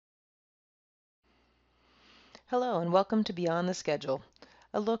Hello and welcome to Beyond the Schedule,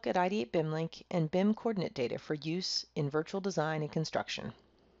 a look at Ideate BIMLink and BIM coordinate data for use in virtual design and construction.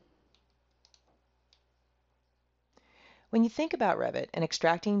 When you think about Revit and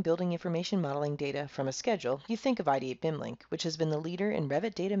extracting building information modeling data from a schedule, you think of Ideate BIMLink, which has been the leader in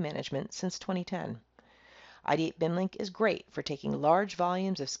Revit data management since 2010. Ideate BIMLink is great for taking large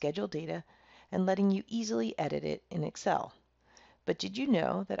volumes of scheduled data and letting you easily edit it in Excel. But did you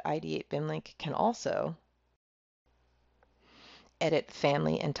know that Ideate BIMLink can also edit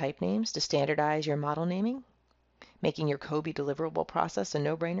family and type names to standardize your model naming, making your COBie deliverable process a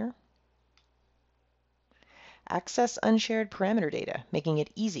no-brainer? Access unshared parameter data, making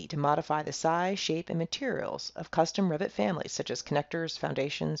it easy to modify the size, shape, and materials of custom Revit families such as connectors,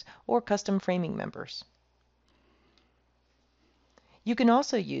 foundations, or custom framing members. You can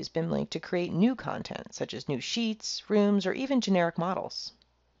also use BIMLink to create new content such as new sheets, rooms, or even generic models.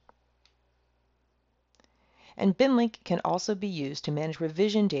 And BIMLink can also be used to manage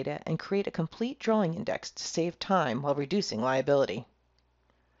revision data and create a complete drawing index to save time while reducing liability.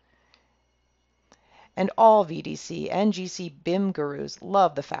 And all VDC and GC BIM gurus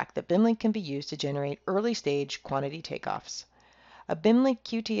love the fact that BIMLink can be used to generate early-stage quantity takeoffs. A BIMLink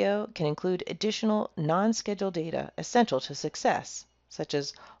QTO can include additional non-scheduled data essential to success, such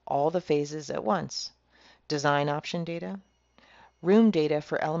as all the phases at once, design option data, room data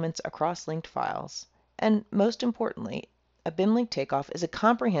for elements across linked files, and most importantly, a BIMLink takeoff is a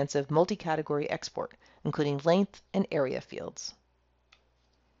comprehensive multi-category export, including length and area fields.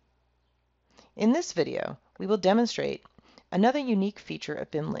 In this video, we will demonstrate another unique feature of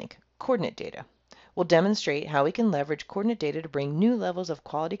BIMLink, coordinate data. We'll demonstrate how we can leverage coordinate data to bring new levels of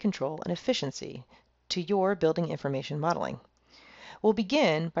quality control and efficiency to your building information modeling. We'll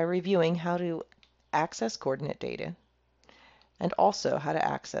begin by reviewing how to access coordinate data and also how to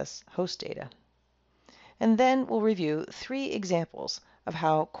access host data. And then we'll review 3 examples of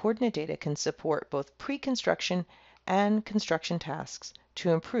how coordinate data can support both pre-construction and construction tasks to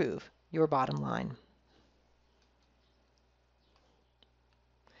improve your bottom line.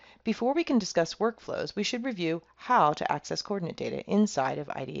 Before we can discuss workflows, we should review how to access coordinate data inside of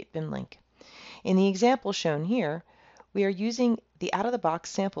Ideate BIMLink. In the example shown here, we are using the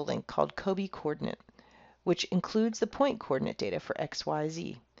out-of-the-box sample link called COBie coordinate, which includes the point coordinate data for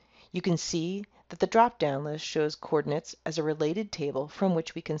XYZ. You can see that the drop-down list shows coordinates as a related table from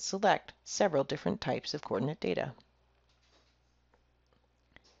which we can select several different types of coordinate data.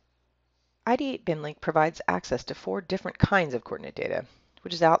 Ideate BIMLink provides access to 4 different kinds of coordinate data,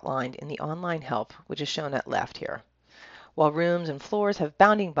 which is outlined in the online help, which is shown at left here. While rooms and floors have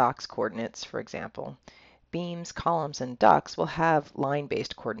bounding box coordinates, for example, beams, columns, and ducts will have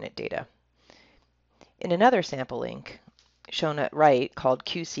line-based coordinate data. In another sample link, shown at right, called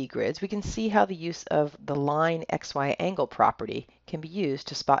QC grids, we can see how the use of the line XY angle property can be used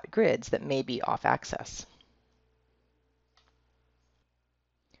to spot grids that may be off axis.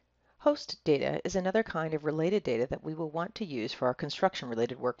 Host data is another kind of related data that we will want to use for our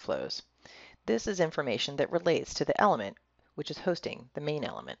construction-related workflows. This is information that relates to the element which is hosting the main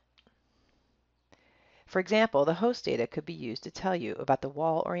element. For example, the host data could be used to tell you about the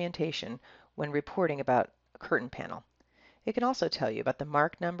wall orientation when reporting about a curtain panel. It can also tell you about the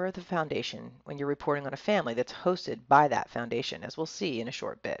mark number of the foundation when you're reporting on a family that's hosted by that foundation, as we'll see in a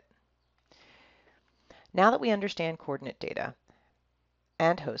short bit. Now that we understand coordinate data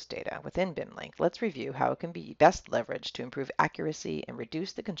and host data within BIMLink, let's review how it can be best leveraged to improve accuracy and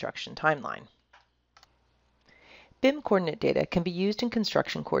reduce the construction timeline. BIM coordinate data can be used in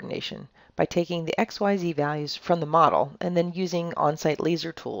construction coordination by taking the XYZ values from the model and then using on-site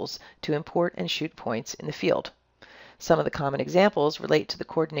laser tools to import and shoot points in the field. Some of the common examples relate to the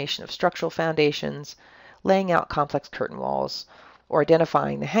coordination of structural foundations, laying out complex curtain walls, or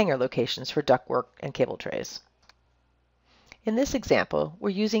identifying the hanger locations for ductwork and cable trays. In this example, we're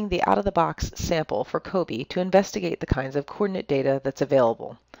using the out-of-the-box sample for COBie to investigate the kinds of coordinate data that's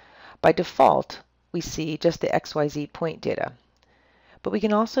available. By default, we see just the XYZ point data, but we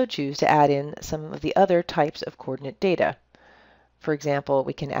can also choose to add in some of the other types of coordinate data. For example,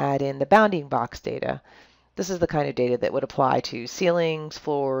 we can add in the bounding box data. This is the kind of data that would apply to ceilings,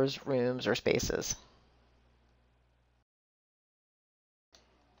 floors, rooms, or spaces.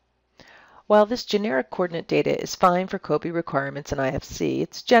 While this generic coordinate data is fine for COBie requirements in IFC,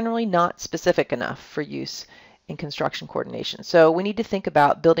 it's generally not specific enough for use in construction coordination. So we need to think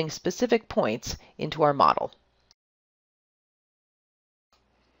about building specific points into our model.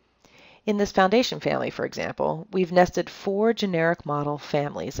 In this foundation family, for example, we've nested 4 generic model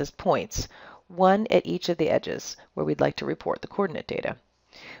families as points, one at each of the edges where we'd like to report the coordinate data.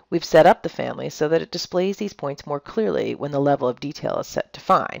 We've set up the family so that it displays these points more clearly when the level of detail is set to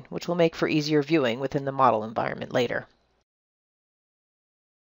fine, which will make for easier viewing within the model environment later.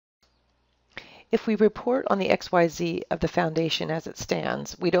 If we report on the XYZ of the foundation as it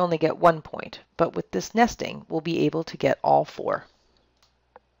stands, we'd only get 1 point, but with this nesting, we'll be able to get all 4.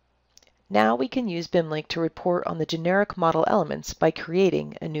 Now we can use BIMLink to report on the generic model elements by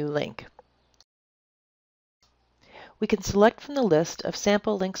creating a new link. We can select from the list of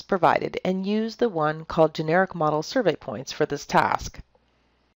sample links provided and use the one called Generic Model Survey Points for this task.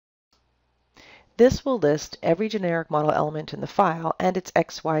 This will list every generic model element in the file and its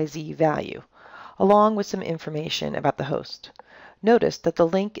XYZ value, along with some information about the host. Notice that the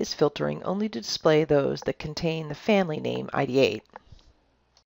link is filtering only to display those that contain the family name Ideate.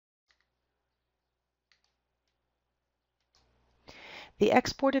 The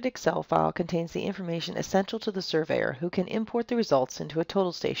exported Excel file contains the information essential to the surveyor who can import the results into a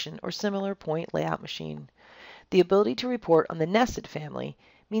total station or similar point layout machine. The ability to report on the nested family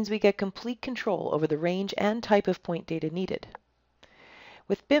means we get complete control over the range and type of point data needed.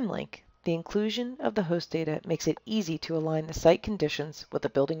 With BIMLink, the inclusion of the host data makes it easy to align the site conditions with the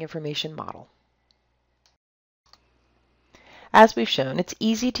building information model. As we've shown, it's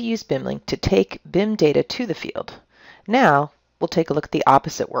easy to use BIMLink to take BIM data to the field. Now, we'll take a look at the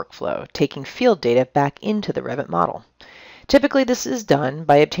opposite workflow, taking field data back into the Revit model. Typically, this is done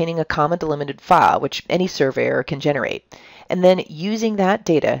by obtaining a comma delimited file, which any surveyor can generate, and then using that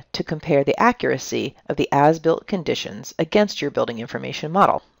data to compare the accuracy of the as-built conditions against your building information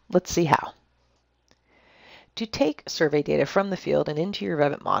model. Let's see how. To take survey data from the field and into your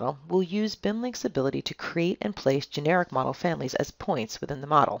Revit model, we'll use BIMLink's ability to create and place generic model families as points within the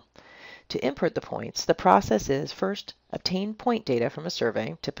model. To import the points, the process is first obtain point data from a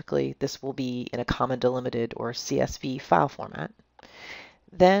survey. Typically, this will be in a comma delimited or CSV file format.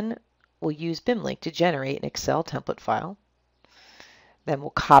 Then we'll use BIMLink to generate an Excel template file. Then we'll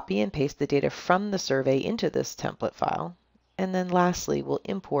copy and paste the data from the survey into this template file. And then lastly, we'll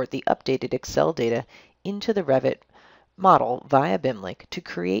import the updated Excel data into the Revit model via BIMLink to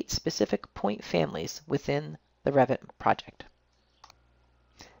create specific point families within the Revit project.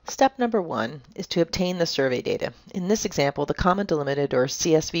 Step number 1 is to obtain the survey data. In this example, the comma delimited or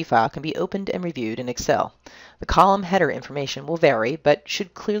CSV file can be opened and reviewed in Excel. The column header information will vary, but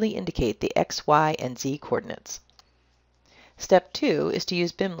should clearly indicate the X, Y, and Z coordinates. Step 2 is to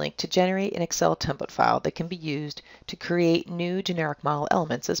use BIMLink to generate an Excel template file that can be used to create new generic model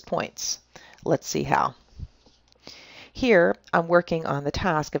elements as points. Let's see how. Here, I'm working on the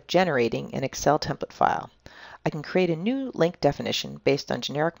task of generating an Excel template file. I can create a new link definition based on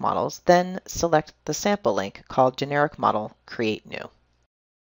generic models, then select the sample link called Generic Model Create New.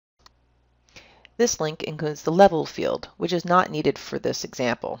 This link includes the level field, which is not needed for this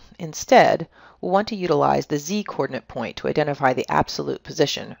example. Instead, we'll want to utilize the Z coordinate point to identify the absolute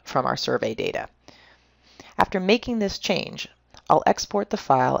position from our survey data. After making this change, I'll export the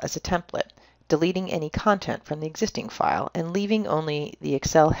file as a template, deleting any content from the existing file and leaving only the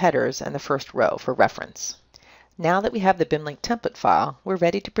Excel headers and the first row for reference. Now that we have the BIMLink template file, we're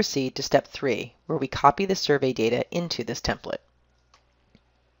ready to proceed to step 3, where we copy the survey data into this template.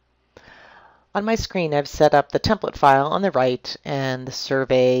 On my screen, I've set up the template file on the right and the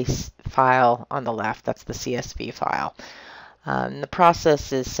survey file on the left. That's the CSV file. The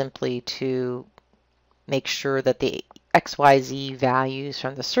process is simply to make sure that the XYZ values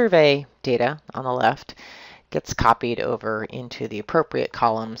from the survey data on the left gets copied over into the appropriate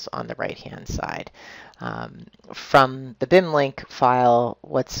columns on the right-hand side. From the BIMLink file,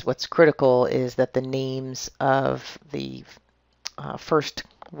 what's critical is that the names of the first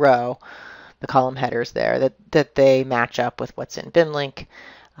row, the column headers there, that they match up with what's in BIMLink.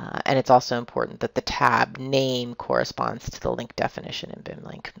 And it's also important that the tab name corresponds to the link definition in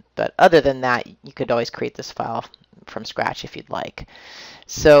BIMLink. But other than that, you could always create this file from scratch if you'd like.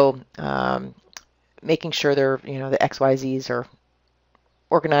 So making sure the XYZs are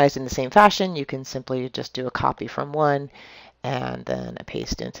organized in the same fashion, you can simply just do a copy from one and then a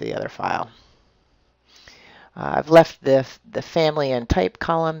paste into the other file. I've left the family and type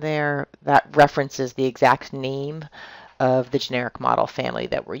column there. That references the exact name of the generic model family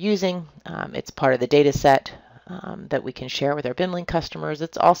that we're using. It's part of the data set that we can share with our BIMLink customers.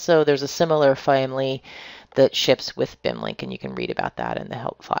 It's also, there's a similar family that ships with BIMLink, and you can read about that in the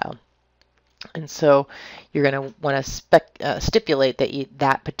help file. And so you're going to want to stipulate that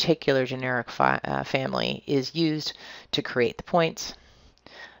that particular generic family is used to create the points.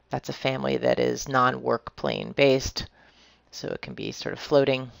 That's a family that is non-work plane based, so it can be sort of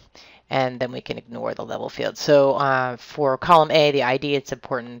floating. and then we can ignore the level field. So for column A, the ID, it's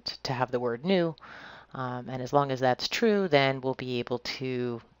important to have the word new. And as long as that's true, then we'll be able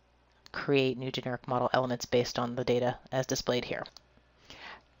to create new generic model elements based on the data as displayed here.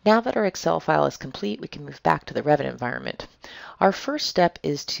 Now that our Excel file is complete, we can move back to the Revit environment. Our first step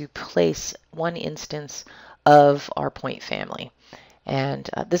is to place one instance of our point family. And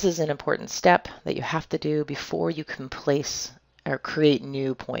this is an important step that you have to do before you can place or create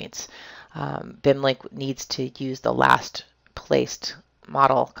new points. BIMLink needs to use the last placed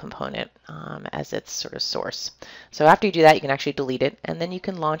model component as its sort of source. So after you do that, you can actually delete it, and then you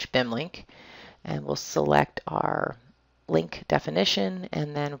can launch BIMLink, and we'll select our link definition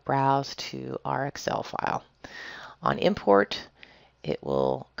and then browse to our Excel file. On import, it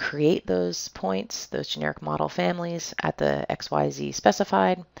will create those points, those generic model families at the XYZ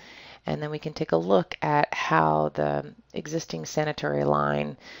specified, and then we can take a look at how the existing sanitary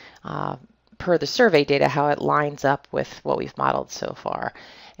line per the survey data, how it lines up with what we've modeled so far.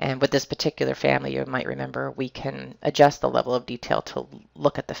 And with this particular family, you might remember, we can adjust the level of detail to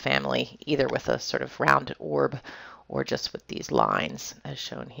look at the family either with a sort of round orb or just with these lines as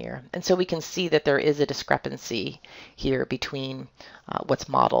shown here. And so we can see that there is a discrepancy here between what's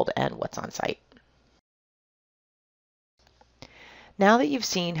modeled and what's on site. Now that you've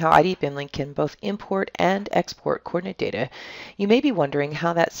seen how Ideate BIMLink can both import and export coordinate data, you may be wondering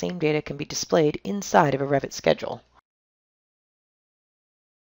how that same data can be displayed inside of a Revit schedule.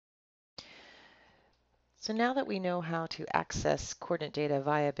 So now that we know how to access coordinate data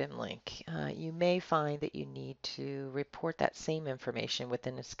via BIMLink, you may find that you need to report that same information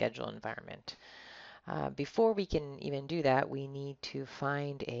within a schedule environment. Before we can even do that, we need to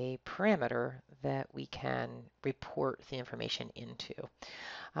find a parameter that we can report the information into.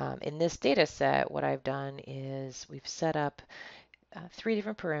 In this data set, what I've done is we've set up 3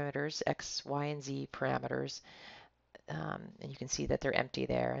 different parameters, X, Y, and Z parameters, and you can see that they're empty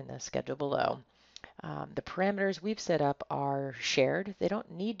there in the schedule below. The parameters we've set up are shared. They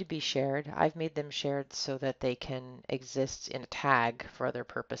don't need to be shared. I've made them shared so that they can exist in a tag for other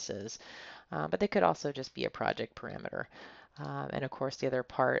purposes, but they could also just be a project parameter. And of course, the other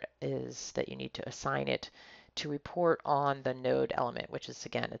part is that you need to assign it to report on the node element, which is,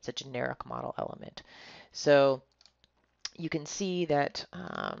 again, it's a generic model element. So you can see that,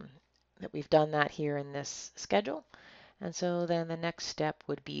 that we've done that here in this schedule. And so then the next step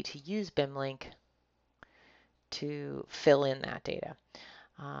would be to use BIMLink to fill in that data.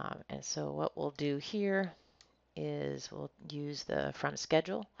 And so what we'll do here is we'll use the from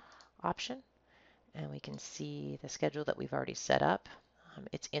schedule option, and we can see the schedule that we've already set up.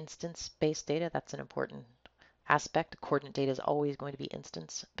 It's instance-based data. That's an important aspect. Coordinate data is always going to be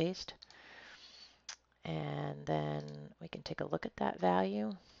instance-based. And then we can take a look at that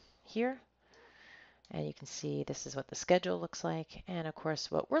value here. And you can see this is what the schedule looks like. And of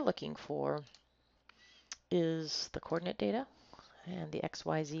course, what we're looking for is the coordinate data and the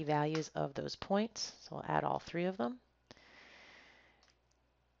XYZ values of those points. So we'll add all 3 of them.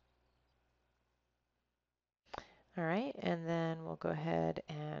 All right, and then we'll go ahead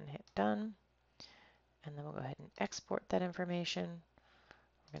and hit done. And then we'll go ahead and export that information.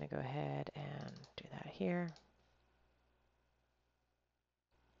 We're going to go ahead and do that here.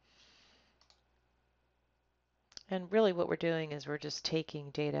 And really what we're doing is we're just taking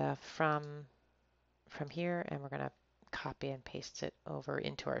data from here, and we're going to copy and paste it over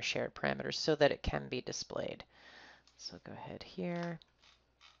into our shared parameters so that it can be displayed. So go ahead here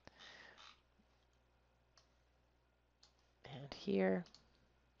and here.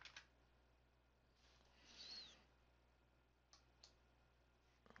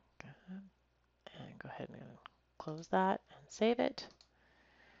 And go ahead and close that and save it.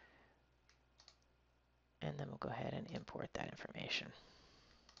 And then we'll go ahead and import that information.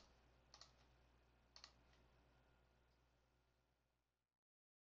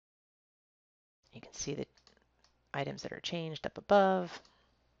 You can see the items that are changed up above.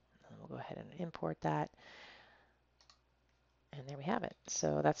 And we'll go ahead and import that. And there we have it.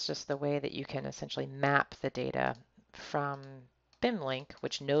 So that's just the way that you can essentially map the data from BIMLink,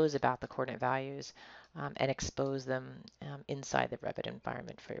 which knows about the coordinate values, and expose them inside the Revit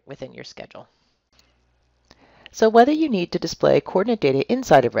environment within your schedule. So whether you need to display coordinate data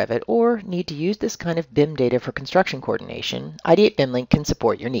inside of Revit or need to use this kind of BIM data for construction coordination, Ideate BIMLink can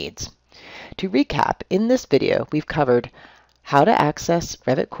support your needs. To recap, in this video, we've covered how to access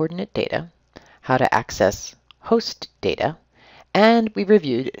Revit coordinate data, how to access host data, and we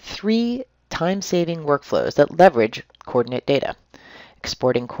reviewed 3 time-saving workflows that leverage coordinate data: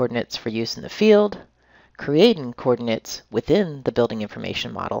 exporting coordinates for use in the field, creating coordinates within the building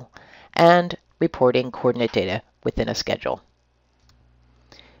information model, and reporting coordinate data within a schedule.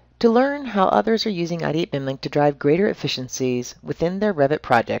 To learn how others are using Ideate BIMLink to drive greater efficiencies within their Revit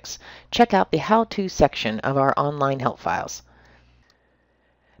projects, check out the How-To section of our online help files.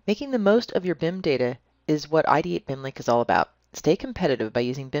 Making the most of your BIM data is what Ideate BIMLink is all about. Stay competitive by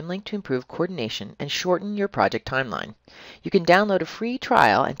using BIMLink to improve coordination and shorten your project timeline. You can download a free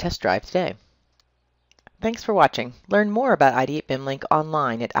trial and test drive today. Thanks for watching. Learn more about Ideate BIMLink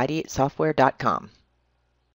online at ideatesoftware.com.